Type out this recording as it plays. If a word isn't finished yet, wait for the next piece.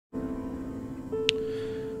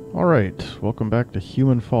Alright, welcome back to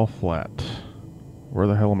Human Fall Flat. Where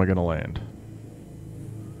the hell am I gonna land?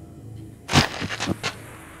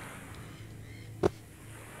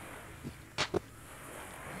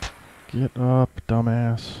 Get up,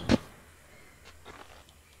 dumbass.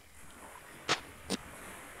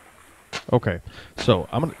 Okay, so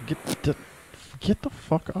I'm gonna get the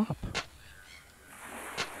fuck up.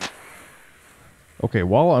 Okay,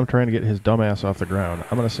 while I'm trying to get his dumbass off the ground,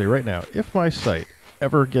 I'm gonna say right now, if my site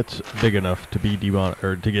ever gets big enough to be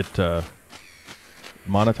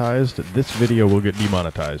monetized, this video will get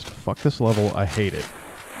demonetized. Fuck this level, I hate it.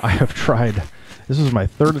 I have tried. This is my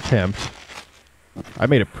third attempt. I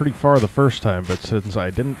made it pretty far the first time, but since I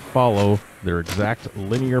didn't follow their exact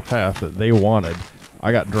linear path that they wanted,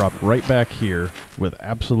 I got dropped right back here with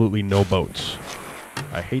absolutely no boats.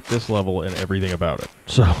 I hate this level and everything about it.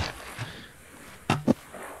 So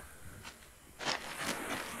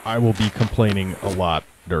I will be complaining a lot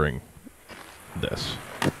during this.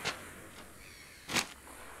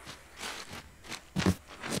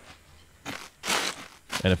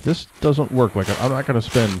 And if this doesn't work, like, I'm not going to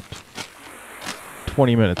spend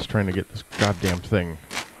 20 minutes trying to get this goddamn thing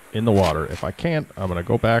in the water. If I can't, I'm going to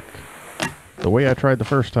go back the way I tried the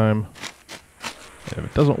first time. And if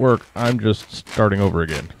it doesn't work, I'm just starting over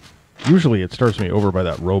again. Usually it starts me over by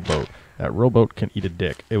that rowboat. That rowboat can eat a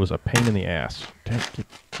dick. It was a pain in the ass. Damn,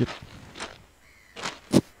 get.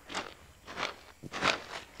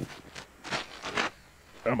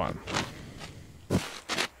 Come on.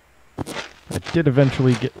 I did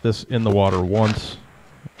eventually get this in the water once.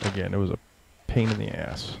 Again, it was a pain in the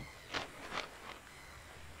ass.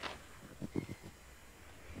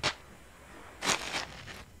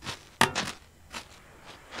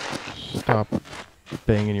 Stop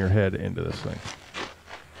banging your head into this thing.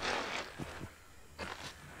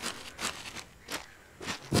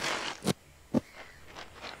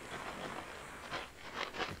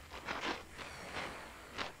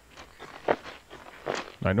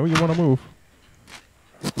 I know you want to move.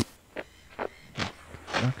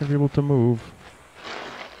 Not gonna be able to move.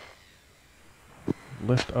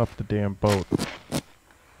 Lift up the damn boat.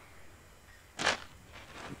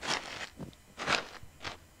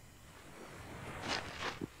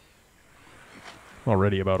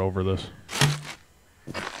 Already about over this.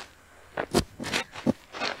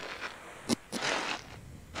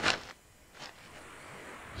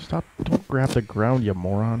 Stop, don't grab the ground, you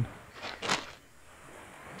moron.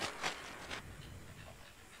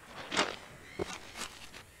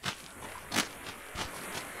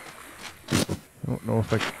 I don't know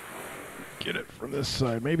if I can get it from this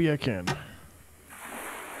side. Maybe I can.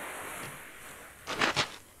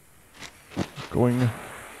 Going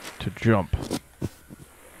to jump.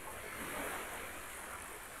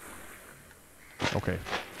 Okay.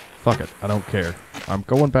 Fuck it. I don't care. I'm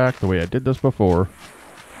going back the way I did this before.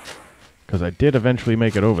 Because I did eventually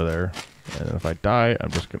make it over there. And if I die,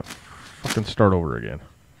 I'm just going to fucking start over again.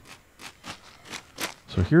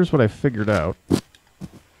 So here's what I figured out.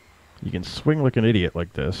 You can swing like an idiot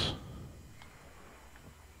like this.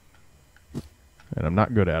 And I'm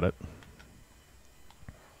not good at it.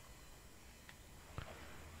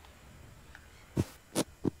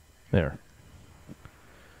 There.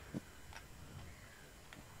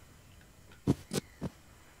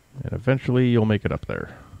 And eventually you'll make it up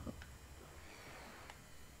there.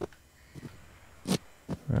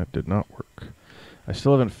 That did not work. I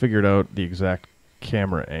still haven't figured out the exact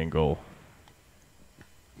camera angle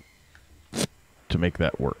to make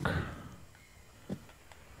that work.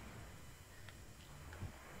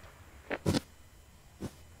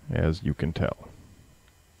 As you can tell.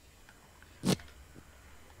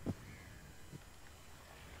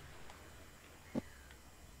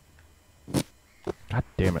 God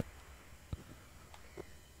damn it.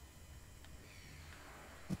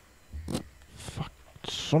 Fuck.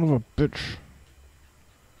 Son of a bitch.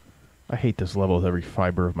 I hate this level with every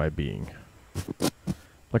fiber of my being.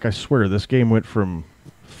 Like, I swear, this game went from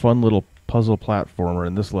fun little puzzle platformer,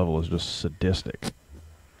 and this level is just sadistic.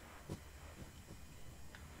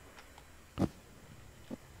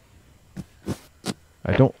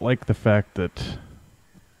 I don't like the fact that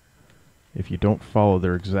if you don't follow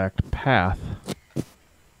their exact path,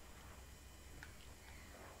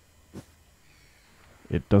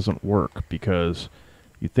 it doesn't work, because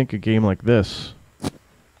you think a game like this,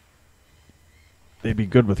 they'd be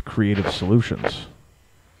good with creative solutions.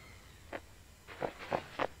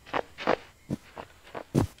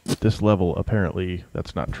 This level, apparently,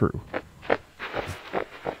 that's not true.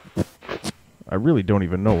 I really don't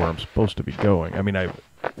even know where I'm supposed to be going. I mean, I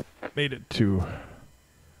made it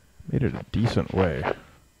a decent way.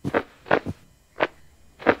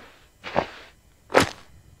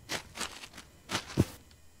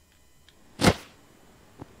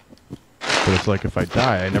 it's like if I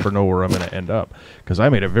die, I never know where I'm going to end up. Because I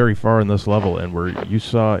made it very far in this level, and where you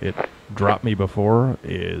saw it drop me before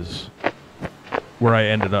is where I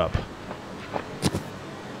ended up.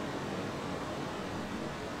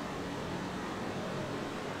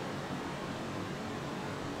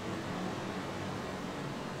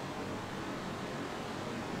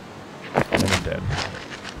 And I'm dead.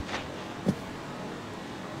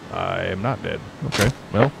 I am not dead. Okay,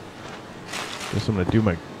 well, guess I'm going to do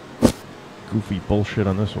my goofy bullshit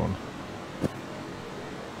on this one.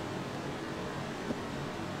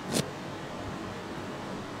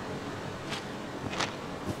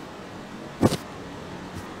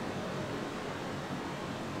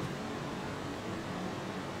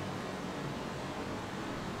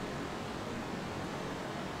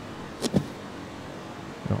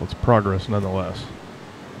 Well, it's progress nonetheless.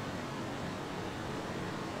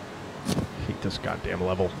 I hate this goddamn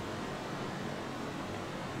level.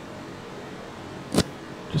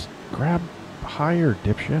 Just grab higher,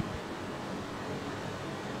 dipshit.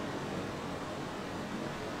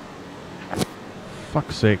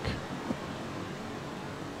 Fuck's sake.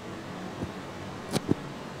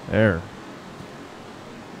 There.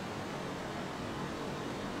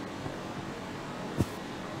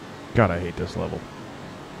 God, I hate this level.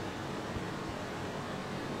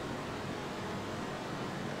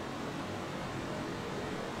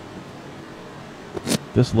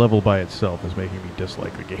 This level by itself is making me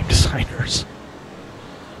dislike the game designers.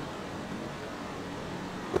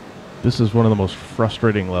 This is one of the most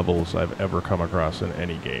frustrating levels I've ever come across in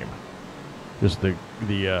any game. Just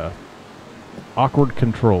the awkward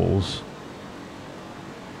controls,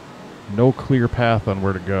 no clear path on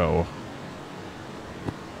where to go,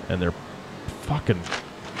 and their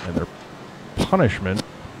punishment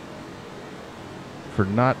for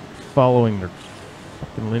not following their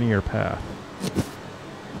fucking linear path.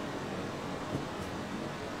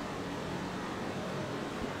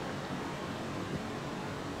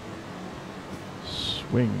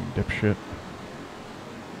 Swing, dipshit.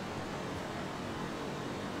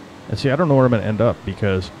 And see, I don't know where I'm going to end up,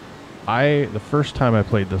 because the first time I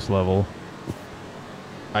played this level,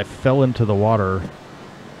 I fell into the water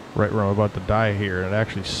right where I'm about to die here, and it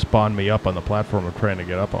actually spawned me up on the platform I'm trying to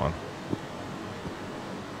get up on.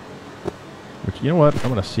 Which, you know what?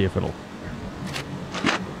 I'm going to see if it'll...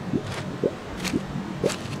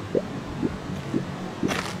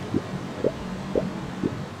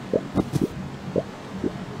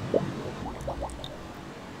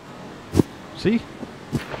 See?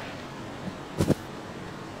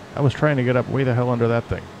 I was trying to get up way the hell under that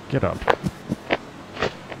thing. Get up.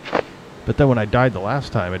 But then when I died the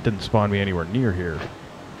last time, it didn't spawn me anywhere near here.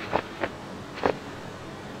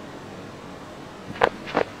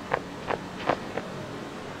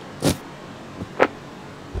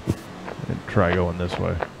 And try going this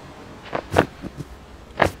way.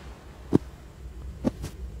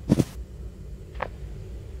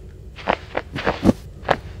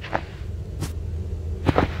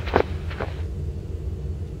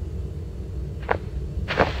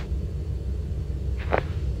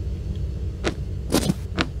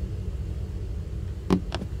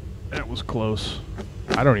 Was close.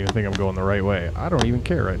 I don't even think I'm going the right way. I don't even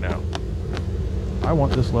care right now. I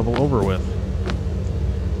want this level over with.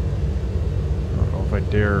 I don't know if I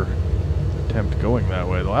dare attempt going that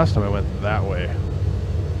way. The last time I went that way.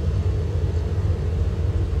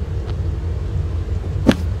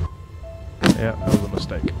 Yeah, that was a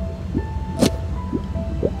mistake.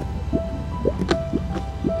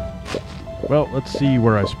 Well, let's see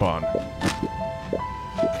where I spawn.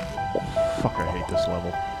 Fuck, I hate this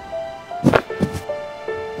level.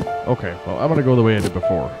 Okay, well, I'm gonna go the way I did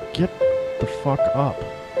before. Get the fuck up.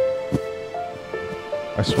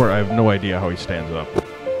 I swear I have no idea how he stands up.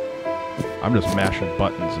 I'm just mashing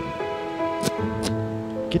buttons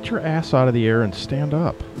and... Get your ass out of the air and stand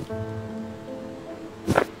up.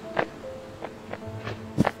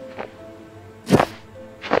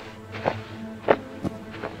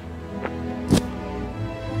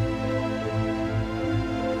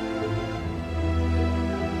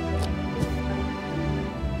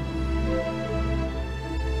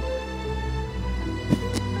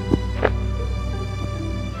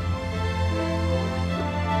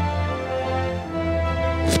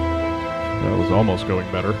 That was almost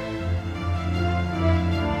going better.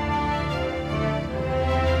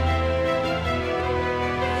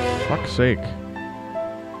 Fuck's sake.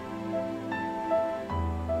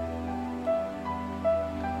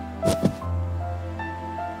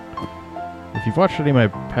 If you've watched any of my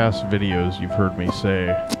past videos, you've heard me say,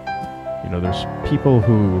 you know, there's people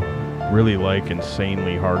who really like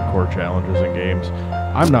insanely hardcore challenges in games.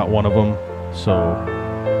 I'm not one of them. So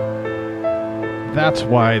that's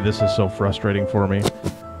why this is so frustrating for me.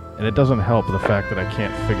 And it doesn't help the fact that I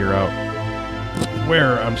can't figure out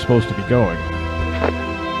where I'm supposed to be going.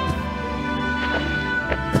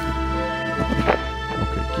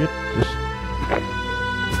 Okay, get this.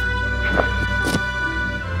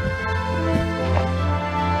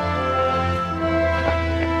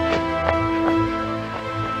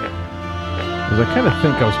 Because I kind of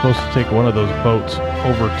think I was supposed to take one of those boats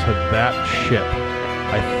over to that ship.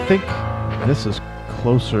 I think this is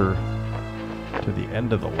closer to the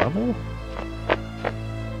end of the level?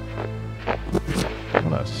 I'm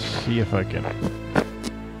gonna see if I can...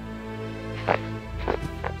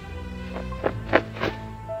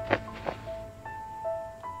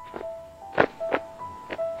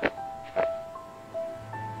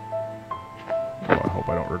 Oh, I hope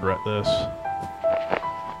I don't regret this.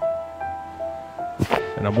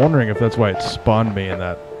 And I'm wondering if that's why it spawned me in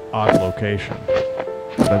that odd location.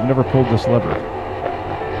 But I've never pulled this lever.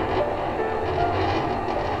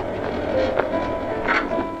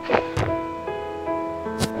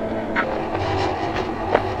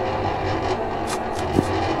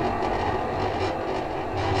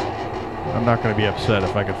 I'm not going to be upset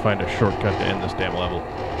if I can find a shortcut to end this damn level.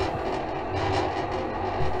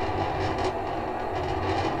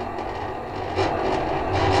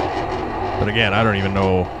 But again, I don't even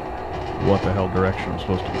know what the hell direction I'm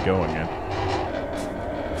supposed to be going in.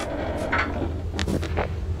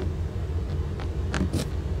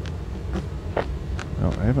 No,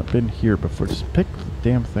 I haven't been here before. Just pick the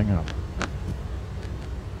damn thing up.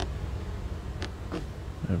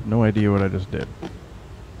 I have no idea what I just did.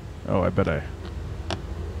 Oh, I bet I...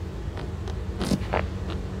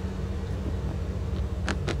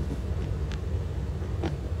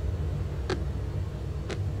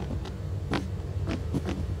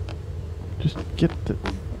 Just get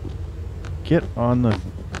on the...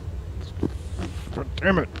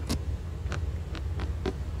 Damn it!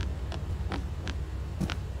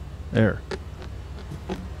 There.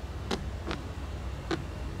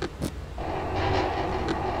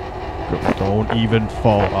 Don't even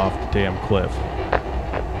fall off the damn cliff.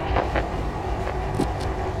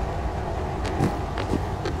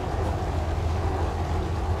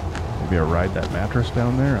 Maybe I ride that mattress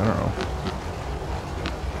down there? I don't know.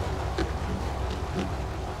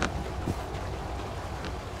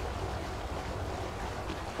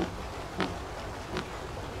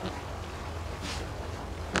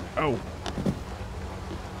 Oh.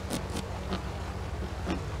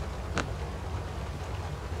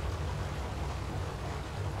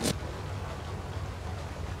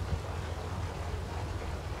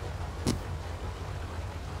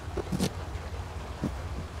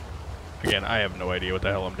 Again, I have no idea what the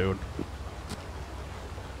hell I'm doing.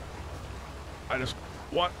 I just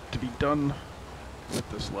want to be done with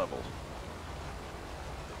this level.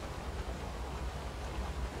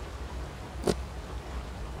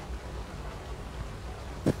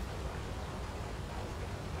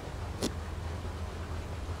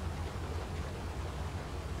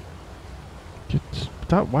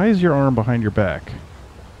 Stop. Why is your arm behind your back?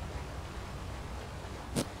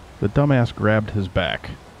 The dumbass grabbed his back.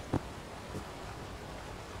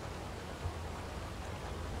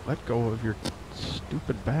 Let go of your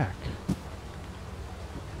stupid back.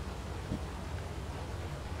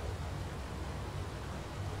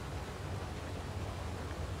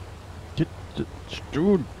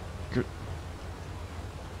 Dude.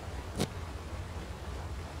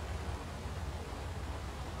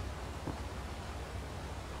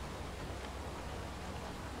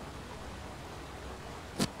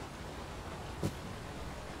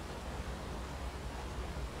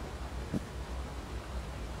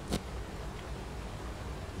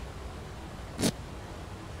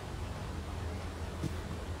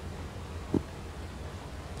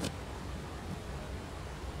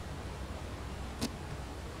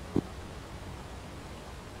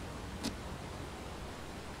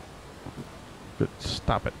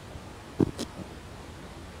 Stop it.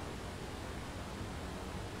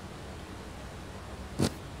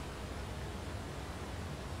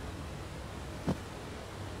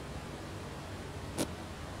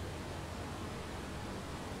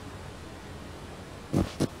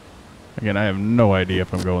 Again, I have no idea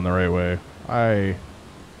if I'm going the right way.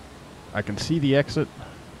 I can see the exit.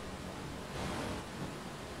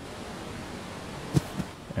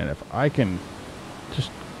 And if I can just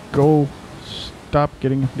go... Stop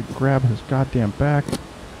getting him to grab his goddamn back.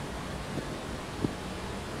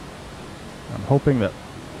 I'm hoping that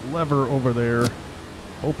lever over there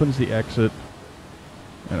opens the exit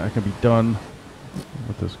and I can be done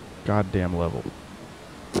with this goddamn level.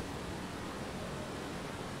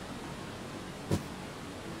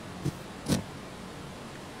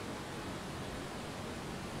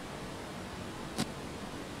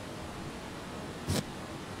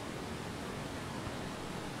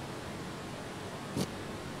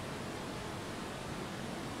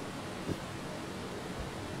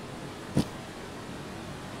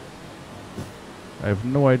 I have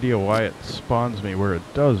no idea why it spawns me where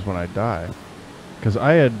it does when I die. Because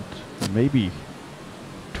I had maybe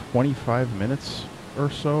 25 minutes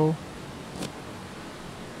or so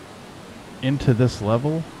into this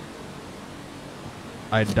level.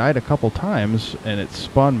 I died a couple times and it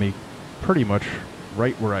spawned me pretty much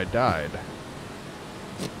right where I died.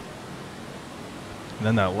 And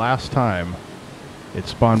then that last time, it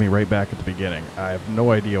spawned me right back at the beginning. I have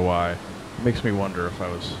no idea why. It makes me wonder if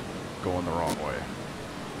I was going the wrong way.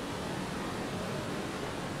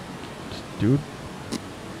 Dude.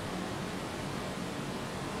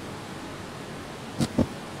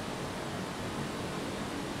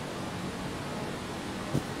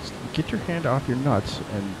 Get your hand off your nuts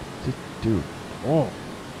and... Dude. Oh.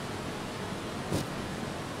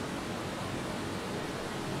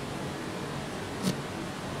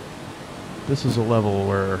 This is a level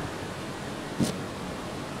where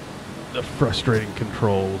the frustrating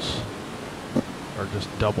controls are just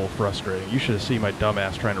double frustrating. You should have seen my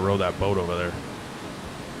dumbass trying to row that boat over there.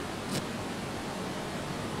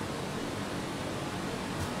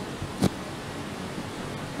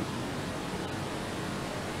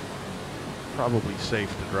 Probably safe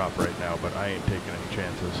to drop right now, but I ain't taking any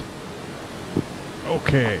chances.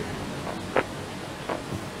 Okay.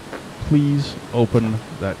 Please open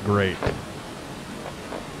that grate.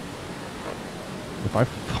 If I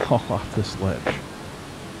fall off this ledge.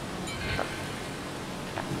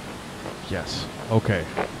 Yes. Okay.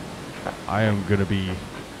 I am gonna be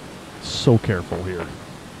so careful here.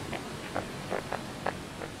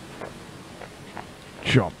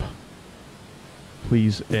 Jump.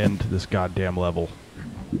 Please end this goddamn level.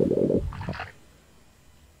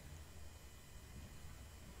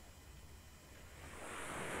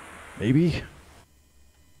 Maybe?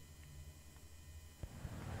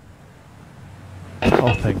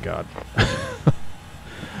 Oh, thank God.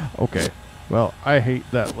 Okay. Well, I hate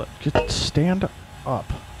that. Just stand up.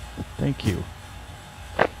 Thank you.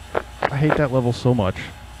 I hate that level so much.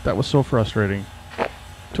 That was so frustrating.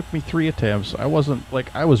 Took me 3 attempts. I wasn't,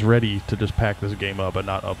 like, I was ready to just pack this game up and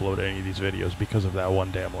not upload any of these videos because of that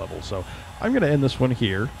one damn level. So, I'm going to end this one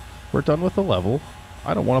here. We're done with the level.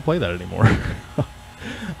 I don't want to play that anymore.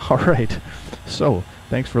 Alright. So,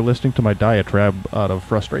 thanks for listening to my diatribe out of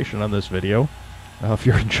frustration on this video. If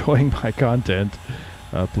you're enjoying my content,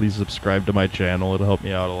 please subscribe to my channel. It'll help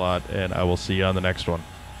me out a lot, and I will see you on the next one.